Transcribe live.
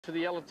For the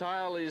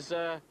yellowtail is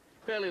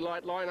fairly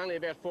light line, only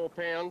about 4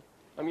 pound.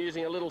 I'm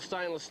using a little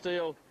stainless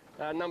steel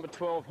number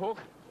 12 hook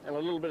and a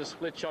little bit of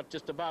split shot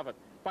just above it.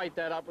 Bait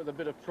that up with a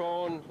bit of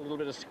prawn, a little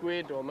bit of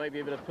squid or maybe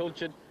a bit of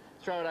pilchard,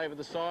 throw it over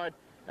the side,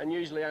 and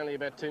usually only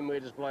about 2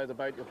 metres below the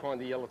boat you'll find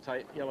the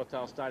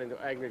yellowtail starting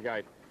to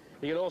aggregate.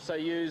 You can also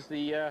use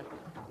the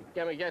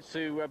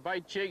Gamakatsu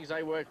bait jigs.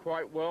 They work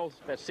quite well.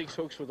 It's about 6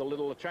 hooks with the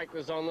little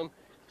attractors on them.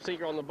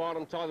 Sinker on the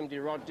bottom, tie them to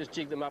your rod, just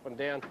jig them up and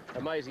down.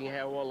 Amazing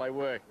how well they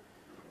work.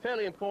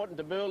 Fairly important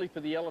to burley for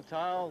the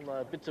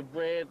yellowtail, bits of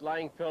bread,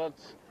 laying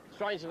pellets.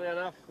 Strangely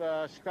enough,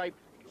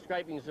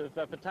 scrapings of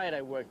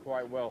potato work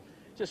quite well.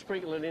 Just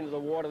sprinkle it into the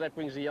water, that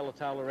brings the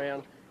yellowtail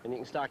around and you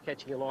can start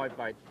catching your live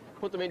bait.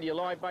 Put them into your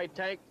live bait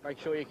tank, make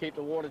sure you keep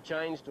the water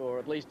changed or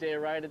at least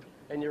aerated,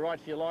 and you're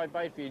right for your live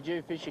bait, for your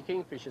jewfish, your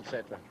kingfish,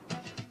 etc.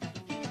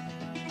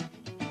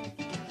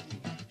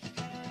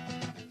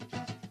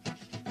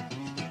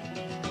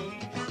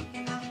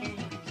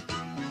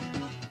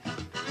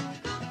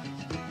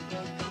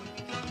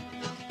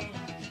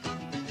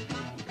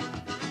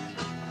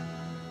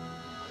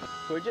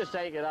 We're just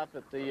anchored up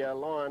at the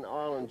Lion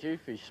Island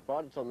jewfish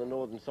spot. It's on the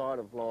northern side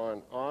of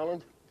Lion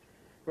Island.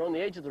 We're on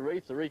the edge of the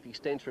reef. The reef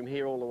extends from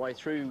here all the way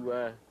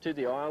through to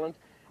the island,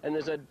 and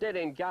there's a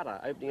dead-end gutter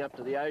opening up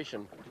to the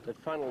ocean that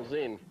funnels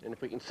in, and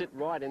if we can sit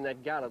right in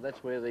that gutter,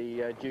 that's where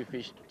the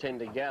jewfish tend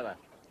to gather.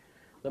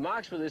 The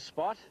marks for this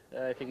spot,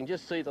 if you can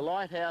just see the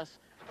lighthouse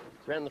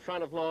around the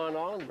front of Lion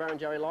Island, the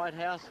Barrenjoey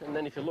Lighthouse, and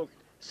then if you look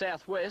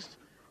southwest,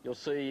 you'll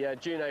see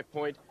Juno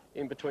Point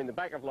in between the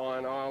back of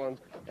Lion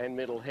Island and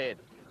Middle Head.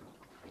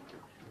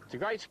 It's a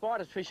great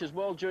spot. It fishes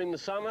well during the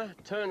summer.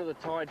 Turn of the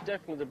tide,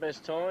 definitely the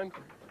best time.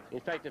 In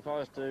fact, if I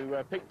was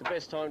to pick the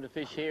best time to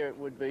fish here, it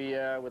would be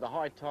with a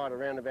high tide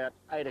around about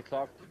 8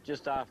 o'clock,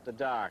 just after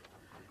dark.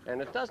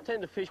 And it does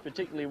tend to fish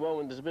particularly well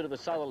when there's a bit of a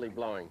southerly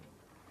blowing.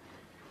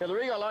 Now, the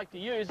rig I like to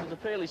use is a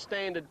fairly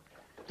standard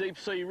deep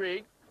sea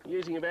rig,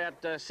 using about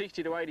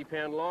 60 to 80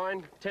 pound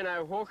line,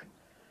 10-0 hook,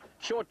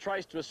 short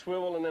trace to a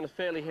swivel, and then a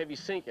fairly heavy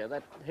sinker.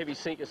 That heavy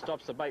sinker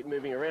stops the bait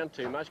moving around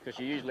too much because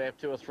you usually have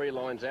 2 or 3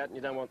 lines out and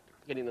you don't want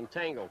getting them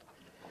tangled.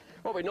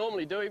 What we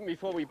normally do, even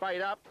before we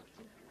bait up,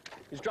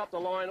 is drop the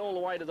line all the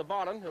way to the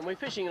bottom, and we're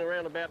fishing at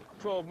around about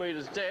 12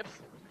 metres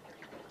depth.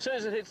 As soon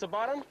as it hits the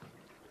bottom,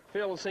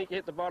 feel the sinker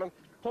hit the bottom,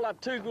 pull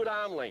up 2 good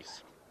arm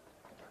lengths.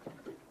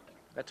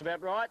 That's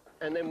about right,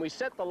 and then we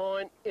set the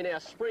line in our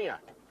springer.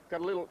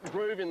 Got a little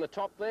groove in the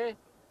top there,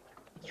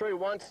 through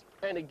once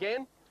and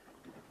again,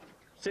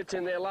 sits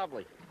in there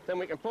lovely. Then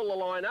we can pull the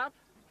line up,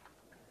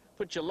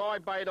 put your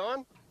live bait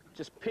on,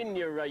 just pin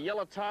your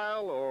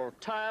yellowtail or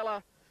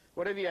tailer,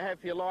 whatever you have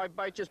for your live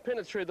bait, just pin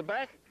it through the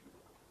back,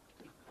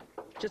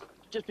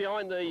 just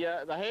behind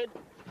the head,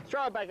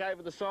 throw it back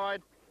over the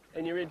side,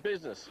 and you're in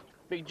business.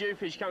 Big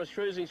jewfish comes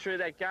cruising through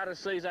that gutter,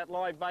 sees that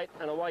live bait,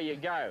 and away you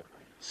go.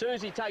 As soon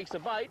as he takes the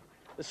bait,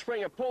 the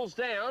springer pulls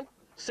down,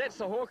 sets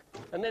the hook,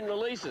 and then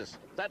releases.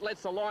 That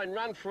lets the line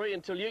run free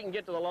until you can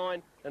get to the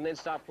line and then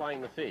start playing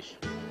the fish.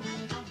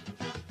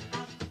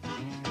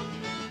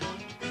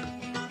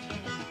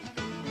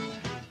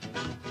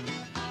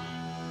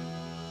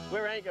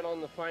 We're anchored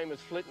on the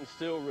famous Flint and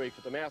Steel Reef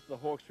at the mouth of the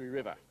Hawkesbury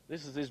River.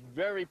 This is this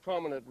very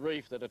prominent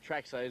reef that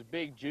attracts those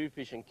big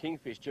jewfish and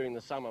kingfish during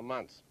the summer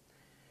months.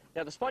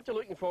 Now, the spot you're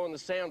looking for in the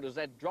sounder is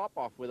that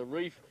drop-off where the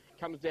reef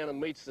comes down and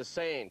meets the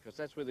sand, because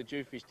that's where the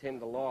jewfish tend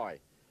to lie.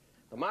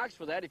 The marks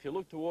for that, if you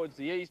look towards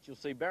the east, you'll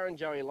see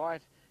Barrenjoey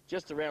Light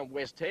just around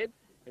West Head,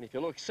 and if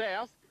you look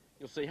south,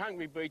 you'll see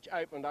Hungry Beach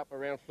opened up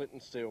around Flint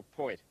and Steel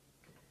Point.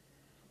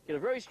 Get a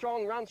very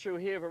strong run through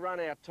here of a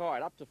run-out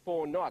tide, up to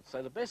 4 knots,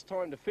 so the best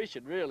time to fish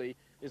it really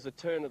is the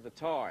turn of the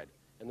tide.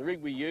 And the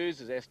rig we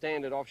use is our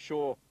standard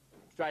offshore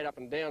straight up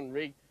and down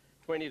rig,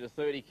 20 to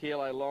 30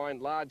 kilo line,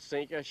 large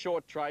sinker,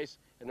 short trace,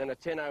 and then a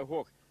 10-0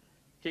 hook.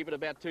 Keep it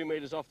about 2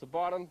 metres off the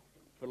bottom,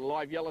 put a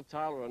live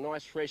yellowtail or a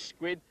nice fresh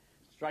squid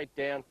straight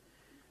down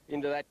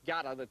into that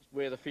gutter that's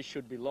where the fish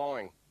should be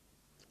lying.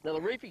 Now,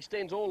 the reef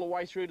extends all the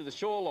way through to the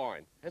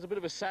shoreline, has a bit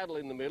of a saddle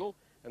in the middle,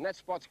 and that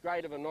spot's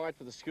great of a night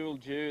for the school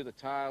jew, the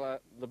tailor,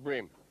 the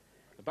brim.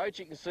 The boats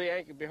you can see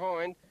anchored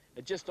behind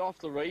are just off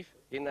the reef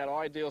in that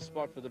ideal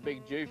spot for the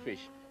big jewfish.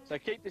 So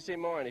keep this in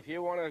mind. If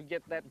you want to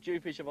get that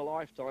jewfish of a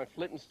lifetime,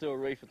 Flint and Steel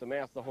Reef at the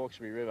mouth of the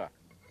Hawkesbury River.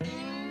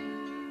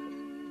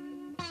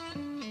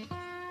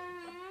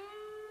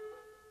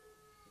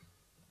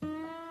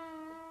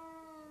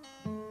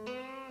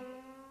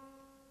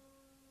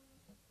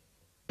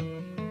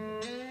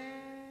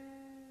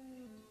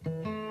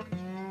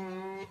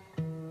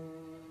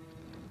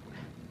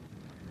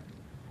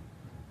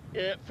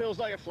 Yeah, it feels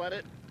like a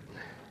flathead.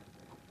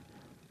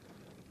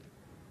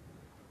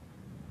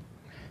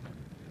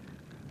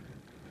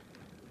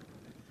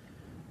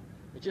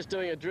 We're just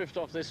doing a drift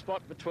off this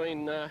spot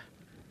between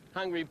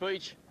Hungry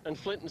Beach and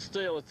Flint and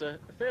Steel. It's a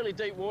fairly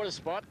deep water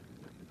spot,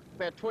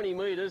 about 20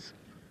 metres,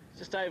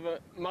 just over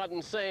mud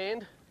and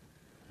sand,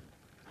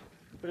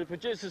 but it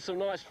produces some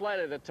nice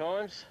flathead at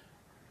times.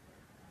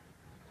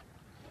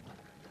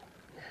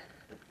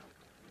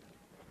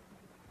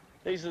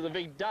 These are the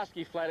big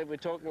dusky flathead we're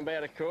talking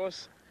about, of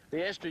course.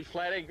 The estuary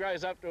flathead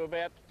grows up to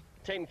about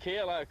 10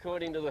 kilo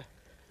according to the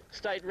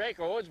state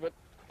records, but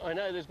I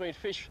know there's been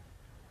fish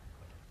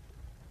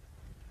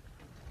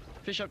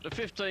up to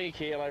 15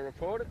 kilo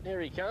reported.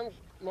 Here he comes.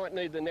 Might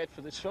need the net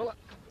for this fella.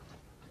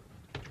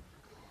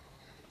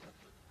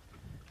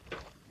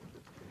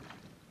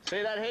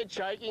 See that head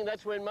shaking?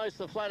 That's when most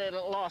of the flathead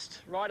are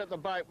lost, right at the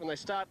boat. When they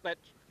start that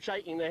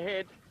shaking their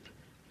head,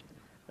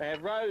 they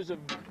have rows of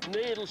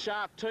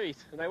needle-sharp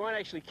teeth, and they won't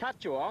actually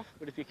cut you off,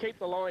 but if you keep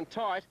the line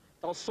tight,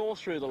 they'll saw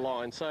through the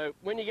line. So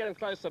when you get them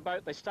close to the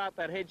boat, they start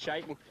that head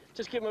shaking.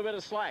 Just give them a bit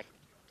of slack.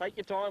 Take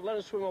your time, let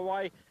them swim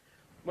away.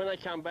 When they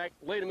come back,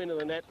 lead them into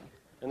the net,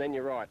 and then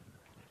you're right.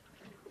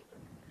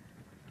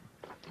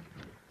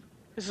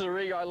 This is a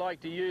rig I like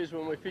to use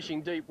when we're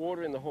fishing deep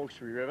water in the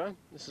Hawkesbury River.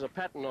 This is a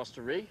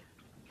paternoster rig.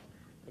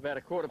 About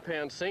a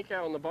quarter-pound sinker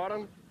on the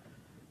bottom,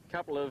 a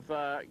couple of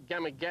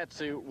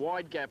Gamakatsu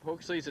wide gap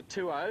hooks. These are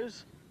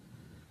 2/0s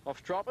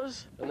off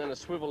droppers, and then a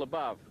swivel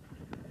above.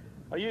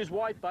 I use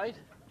white bait,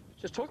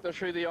 just hook them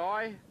through the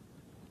eye.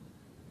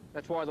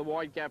 That's why the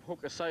wide gap hook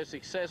is so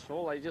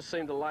successful. They just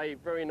seem to lay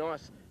very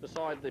nice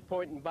beside the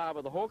point and barb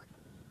of the hook.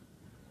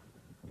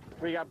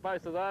 Rig up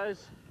both of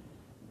those,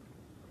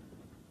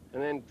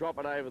 and then drop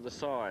it over the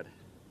side.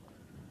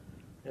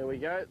 There we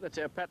go, that's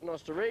our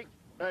paternoster rig,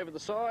 over the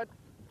side.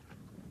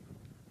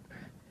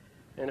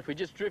 And if we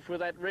just drift with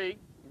that rig,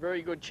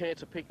 very good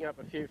chance of picking up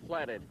a few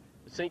flathead.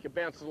 The sinker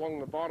bounces along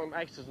the bottom,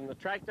 acts as an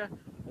attractor,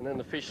 and then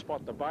the fish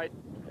spot the bait,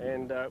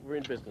 and we're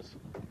in business.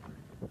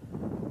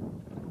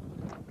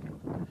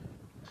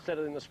 Set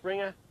it in the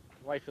springer,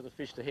 wait for the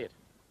fish to hit.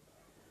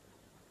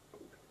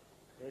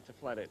 It's a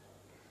flathead.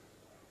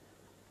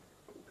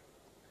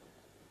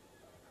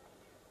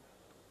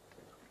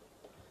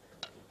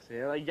 See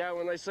how they go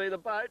when they see the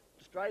boat,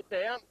 straight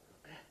down.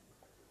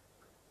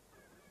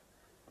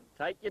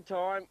 Take your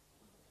time.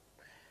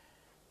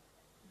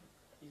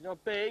 He's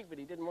not big, but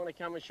he didn't want to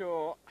come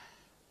ashore.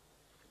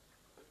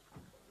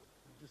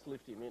 Just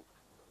lift him in.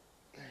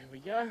 There we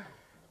go.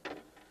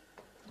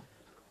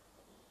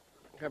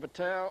 Grab a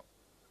towel.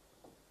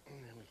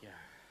 And there we go.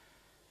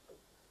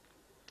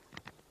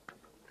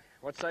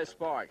 What's those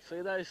spikes?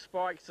 See those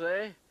spikes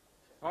there?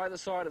 Either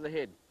side of the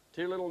head.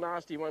 Two little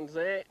nasty ones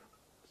there.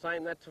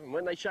 Same that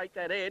when they shake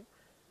that head,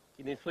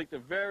 you can inflict a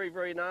very,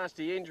 very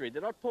nasty injury.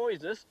 They're not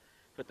poisonous,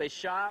 but they're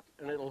sharp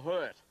and it'll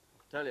hurt.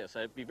 I tell you,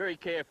 so be very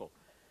careful.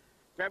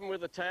 Grab them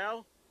with a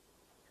towel,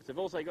 because they've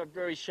also got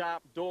very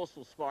sharp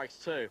dorsal spikes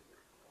too.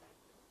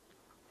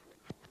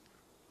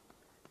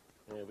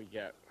 There we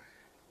go.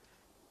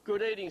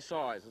 Good eating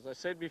size. As I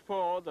said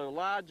before, the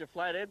larger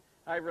flathead,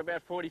 over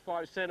about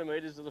 45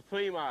 centimetres, are the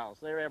females.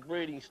 They're our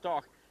breeding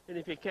stock, and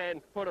if you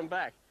can, put them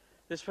back.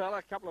 This fella,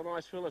 a couple of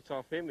nice fillets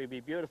off him, he'd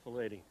be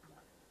beautiful eating.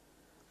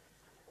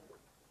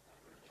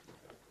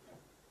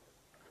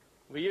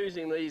 We're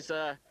using these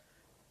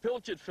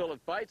pilchard fillet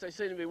baits. They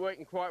seem to be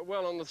working quite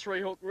well on the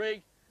 3-hook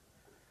rig.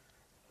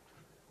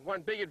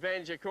 One big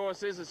advantage, of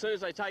course, is as soon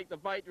as they take the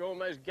bait, you're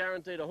almost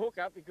guaranteed a hook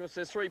up because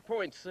there's 3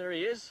 points. There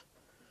he is.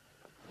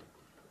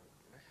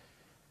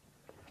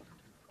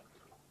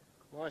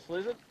 Nice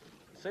lizard.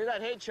 See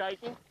that head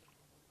shaking?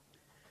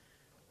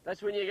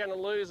 That's when you're going to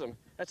lose them.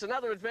 That's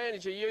another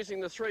advantage of using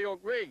the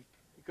 3-hook rig,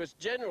 because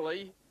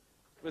generally,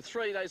 with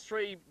those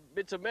 3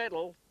 bits of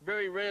metal,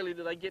 very rarely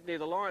do they get near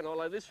the line,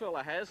 although this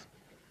fella has.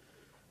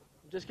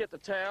 Just get the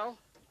towel.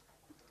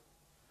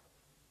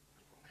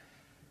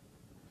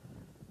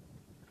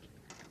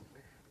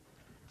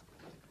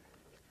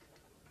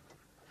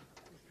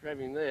 Just grab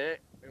him there,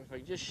 and if I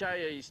just show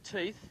you his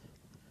teeth,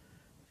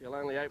 if you'll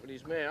only open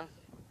his mouth,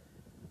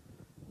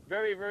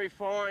 very, very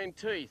fine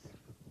teeth.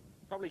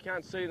 Probably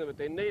can't see them, but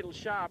they're needle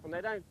sharp and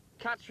they don't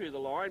cut through the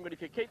line, but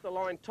if you keep the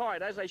line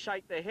tight, as they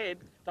shake their head,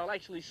 they'll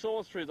actually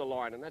saw through the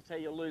line, and that's how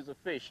you lose a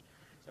fish.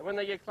 So when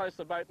they get close to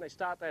the boat and they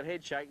start that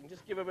head shaking,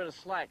 just give a bit of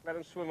slack, let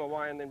them swim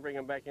away and then bring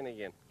them back in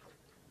again.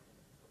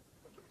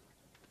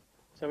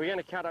 So we're going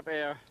to cut up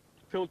our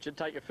pilchard,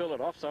 take a fillet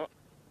off. So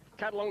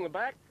cut along the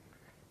back,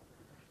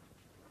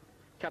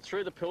 cut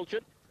through the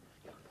pilchard,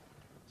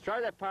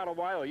 throw that part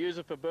away or use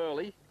it for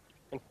burley,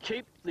 and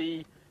keep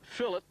the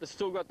fillet that's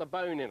still got the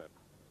bone in it.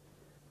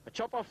 I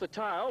chop off the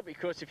tail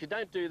because if you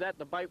don't do that,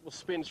 the bait will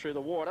spin through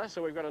the water,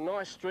 so we've got a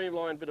nice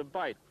streamlined bit of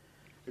bait.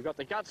 We've got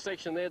the gut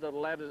section there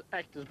that'll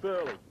act as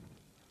burley.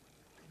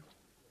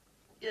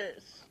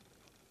 Yes.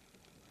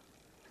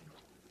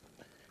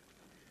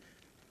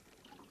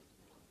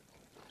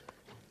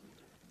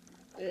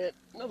 Yeah,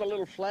 another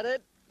little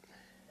flathead.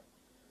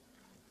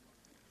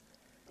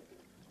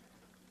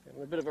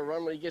 Having a bit of a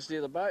run when he gets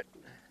near the boat.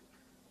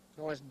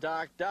 Nice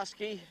dark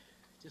dusky,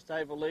 just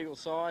over legal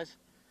size.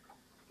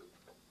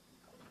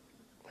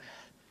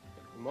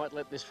 We might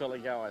let this fella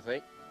go, I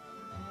think.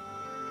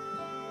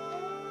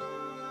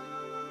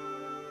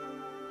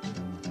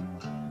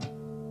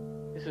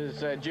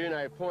 This is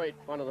Juno Point,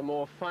 one of the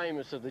more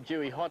famous of the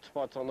dewy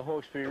hotspots on the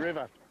Hawkesbury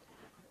River.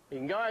 You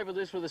can go over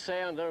this with a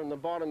sounder and the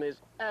bottom is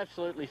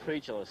absolutely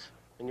featureless.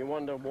 And you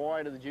wonder,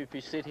 why do the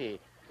dewfish sit here?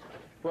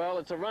 Well,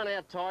 it's a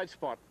run-out tide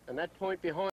spot, and that point behind